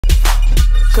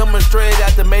Coming straight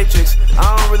out the Matrix.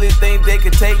 I don't really think they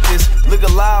could take this. Look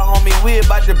alive, homie, we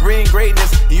about to bring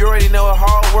greatness. You already know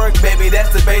hard work, baby,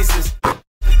 that's the basis.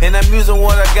 And I'm using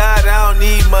what I got, I don't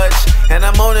need much. And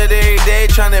I'm on it every day,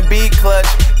 trying to be clutch.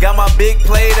 Got my big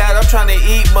plate out, I'm trying to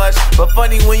eat much. But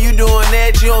funny, when you doing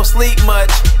that, you don't sleep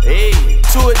much. Hey,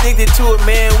 too addicted to it,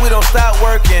 man, we don't stop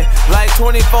working. Like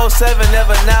 24/7,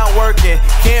 never not working.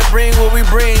 Can't bring what we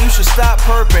bring, you should stop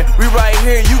perping. We right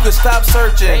here, you can stop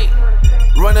searching.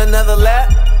 Run another lap,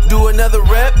 do another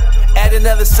rep, add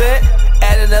another set,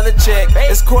 add another check.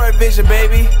 It's Court Vision,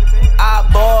 baby. I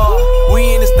ball,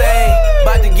 we in this thing,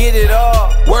 about to get it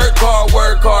all. Work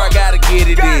hard, gotta get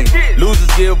it in. Losers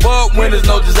give up, winners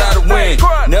know just how to win.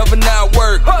 Never not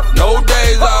work, no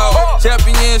days off.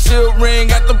 Championship ring,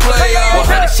 got the playoffs.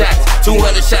 100 shots,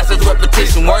 200 shots, that's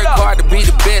repetition. Work hard to be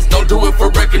the best, don't do it for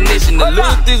recognition. The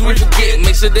little things we forget,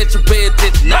 make sure that you pay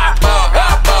attention. I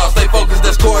ball, stay focused,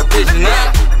 that's Court Vision.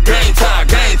 Game time,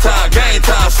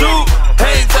 shoot.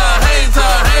 Hang time,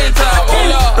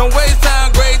 ooh. Don't waste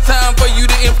time, great time for you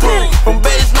to improve. From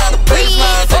baseline to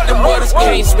baseline, take them boy to school.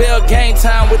 Can't spell game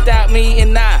time without me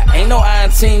and I. Ain't no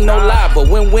iron team, no lie, but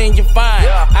when you find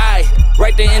I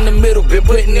right there in the middle, been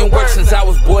putting in work since I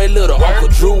was boy little. Uncle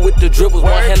Drew with the dribbles,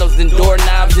 more handles than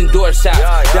doorknobs and door shots.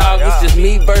 Dog, it's just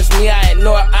me versus me, I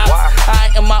ignore ops.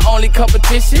 I am my only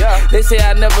competition. They say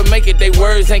I never make it, they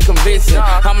words ain't convincing.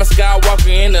 I'm a skywalker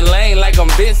in the lane like I'm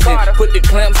Vincent. Put the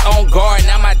clamps on guard,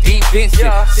 now my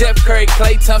defensive. Chef Curry,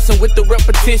 Klay Thompson with the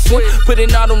repetition. Put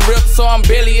in all them reps so I'm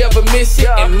barely ever missing.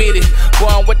 Admit it, boy,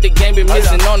 I'm what the game been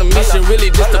missing on a mission. Really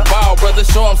just a ball, brother.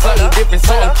 Show them something different,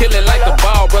 so I'm killing like the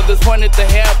ball, brothers. Pointed the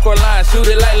half-court line, shoot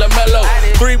it like LaMelo.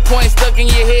 3 points stuck in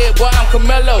your head, boy, I'm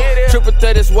Carmelo. Triple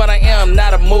threat is what I am,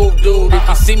 not a move dude. If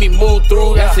you see me move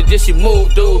through, I suggest you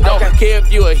move, dude. Don't care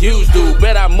if you a huge dude,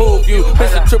 bet I move you.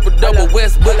 Mr. Triple Double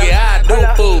West Boogie, I do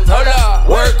fools. Hold up.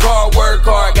 Work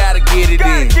hard, gotta get it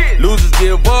in. Losers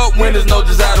give up, winners know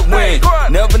just how to win.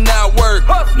 Never not work,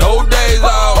 no days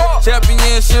off.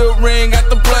 Championship ring, got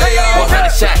the playoffs.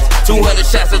 100 shots, 200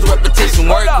 shots, that's repetition.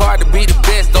 Work hard to be the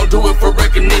best, don't do it for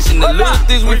recognition. The little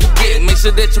things we forget, make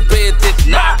sure that you pay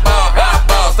attention. I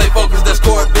ball, stay focused, that's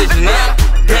Court Vision.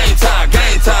 Game time,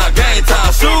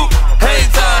 shoot. Hang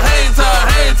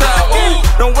time, ooh.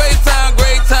 Don't waste time,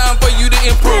 great time for you to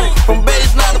improve. From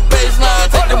baseline to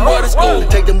baseline, take them boys to school.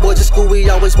 Take them boys to school, we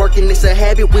always working, it's a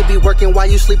habit. We be working while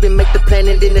you sleeping, make the plan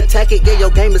and then attack it. Yeah, your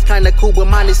game is kinda cool, but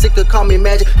mine is sick of call me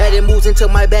magic. Adding moves into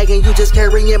my bag and you just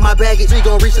carrying my baggage. We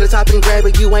gon' reach to the top and grab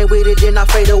it, you ain't with it, then I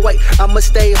fade away. I'ma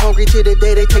stay hungry till the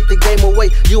day they take the game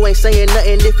away. You ain't saying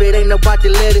nothing if it ain't about the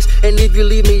lettuce. And if you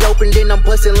leave me open, then I'm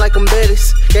busting like I'm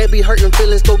Bettis. They be hurting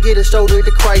feelings, go get a shoulder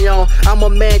to cry on. I'm a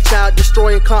man child,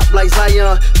 destroying comp like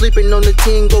Zion. Sleeping on the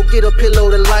team, go get a pillow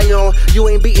to lie on. You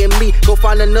ain't beating me, go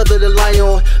find another to lie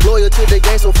on. Loyal to the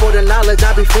game, so for the knowledge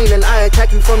I be feeling. I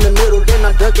attack you from the middle, then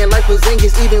I'm dunking like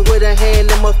Porzingis. Even with a hand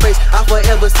in my face, I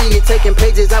forever see it. Taking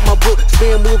pages out my book,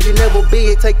 spin moves you never be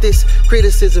it. Take this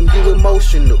criticism, you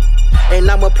emotional.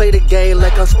 And I'ma play the game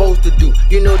like I'm supposed to do.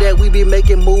 You know that we be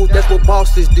making moves, that's what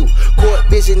bosses do. Court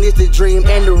Vision is the dream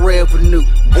and the revenue.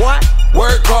 What?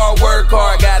 Work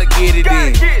hard, gotta get it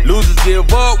in. Losers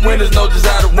give up, winners know just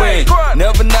how to win.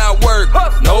 Never not work,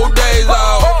 no days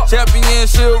off.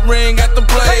 Championship ring, got the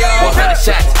playoffs. 100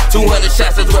 shots, 200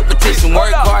 shots, that's repetition.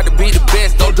 Work hard to be the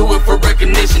best, don't do it for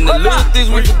recognition. The little things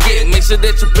we forget, make sure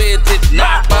that you pay attention.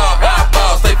 I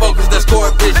ball, stay focused, that's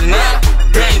Court Vision.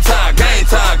 Game time,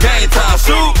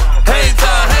 shoot. Hang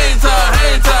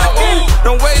time, ooh.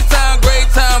 Don't waste time, great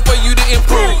time for you to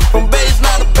improve. From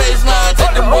baseline to baseline,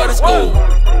 take them boy to school.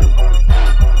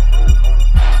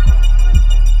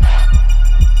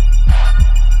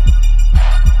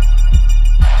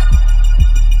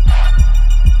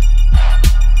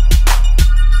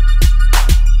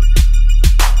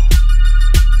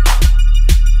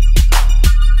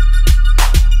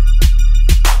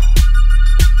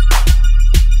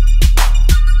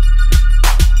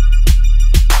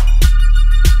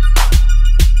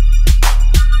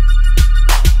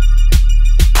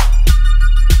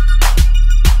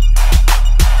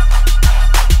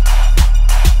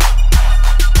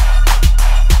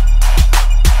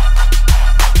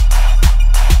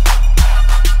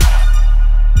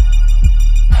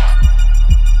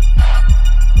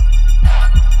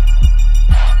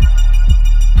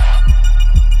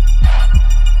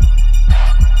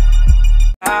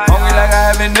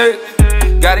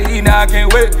 Gotta eat now, I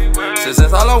can't wait. Since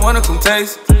that's all I wanna come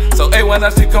taste. So A1, I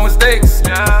should come with steaks.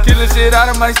 Killing shit out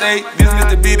of my state. This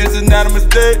Mr. B, this is not a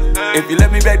mistake. If you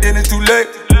let me back, then it's too late.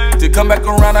 To come back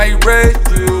around, I erase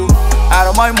you out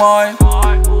of my mind.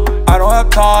 I don't have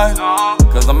time,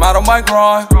 cause I'm out of my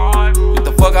grind. Get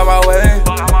the fuck out my way.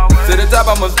 To the top,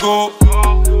 I'ma scoop.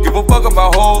 Give a fuck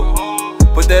about hope.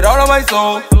 Put that all on my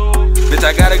soul. Bitch,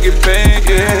 I gotta get paid,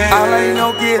 yeah. All I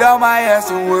know, get on my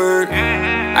ass and work.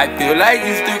 I feel like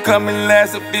you still coming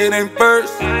last if it ain't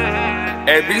first.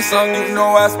 Every song you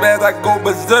know I spaz, I go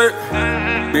berserk.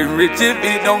 Been rich if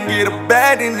it don't get a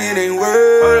bag, then it ain't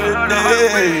worth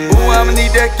it. Ooh, I'ma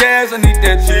need that cash, I need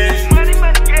that cheese.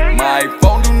 My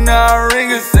phone do not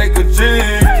ring, it's second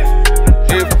cheese.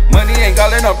 If money ain't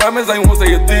calling, I promise I won't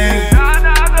say a thing.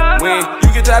 When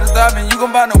you get tired of starving, you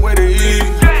gon' find a way to eat.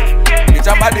 Bitch,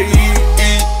 I'm about to eat.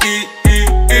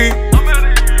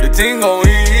 The team gon'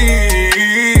 eat.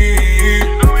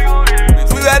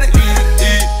 Bitch, we gotta eat.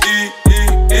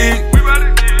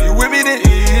 You with me to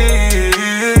eat.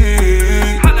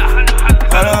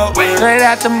 Straight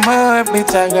out the mud,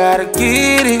 bitch, I gotta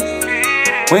get it.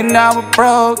 When I was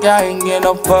broke, I ain't get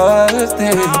no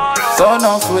pussy. So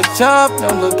don't switch up,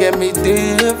 don't look at me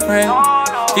different.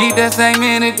 Keep that same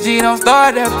energy, don't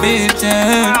start that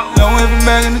bitchin'. Don't ever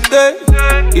back in the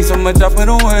day, eat so much I put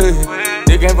away.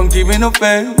 They came from keeping the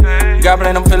faith. God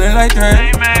blame, I'm feeling like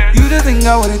Drake. You just think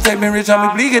I would've taken me rich on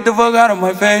me, please get the fuck out of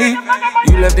my face.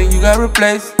 You left and you got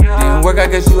replaced. Didn't work, I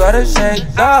guess you out of shape.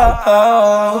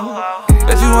 Oh,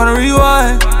 bet you wanna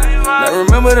rewind. Now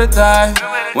remember the time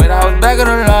when I was back of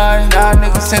the line. Now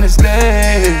niggas send a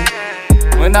slave.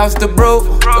 When I was still broke,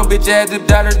 your bitch ass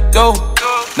dipped out of the door.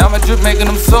 Now my drip making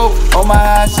them soap. On my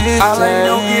eyes, shit. All I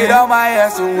know, get on my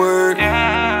ass and work.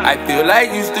 I feel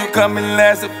like you still coming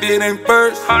last if it ain't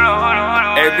first.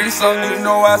 Every song you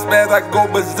know I spaz, I go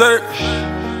berserk.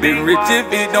 Been rich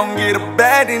if it don't get a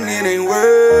bag, then it ain't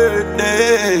worth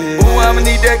it. Ooh, I'ma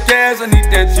need that cash, I need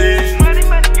that cheese.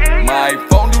 My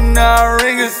phone do not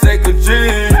ring, it's second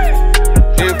cheese.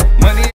 If